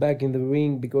step back in the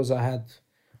ring because I had,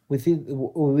 with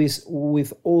all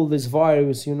this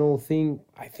virus, thing.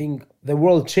 I think the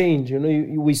world changed.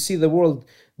 We see the world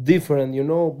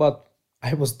different. But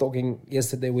I was talking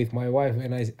yesterday with my wife,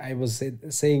 and I was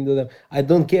saying to them, I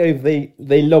don't care if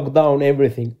they lock down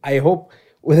everything. I hope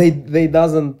they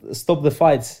doesn't stop the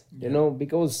fights.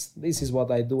 Because this is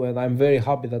what I do, and I'm very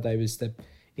happy that I will step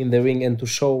in the ring and to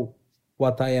show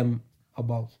what I am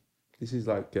about. This is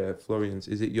like Florian's.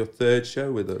 Is it your third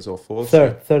show with us or fourth?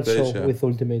 Third show with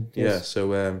Ultimate. Yes. Yeah.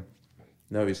 So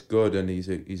no, it's good, and he's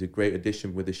a great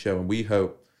addition with the show, and we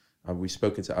hope. And we've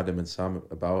spoken to Adam and Sam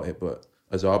about it, but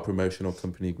as our promotional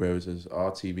company grows, as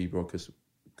our TV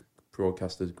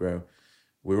broadcasters grow,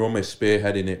 we're almost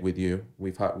spearheading it with you.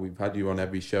 We've had you on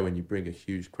every show, and you bring a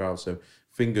huge crowd. So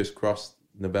fingers crossed,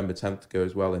 November 10th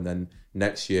goes well, and then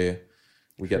next year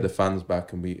we get the fans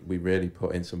back, and we really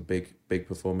put in some big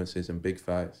performances and big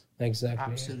fights. Exactly.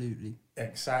 Absolutely.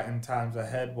 Exciting times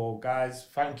ahead. Well, guys,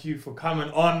 thank you for coming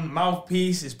on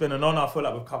Mouthpiece. It's been an honor. I feel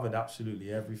like we've covered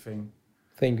absolutely everything.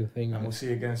 Thank you. And we'll see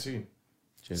you again soon.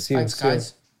 Cheers. Thanks,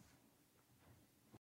 guys.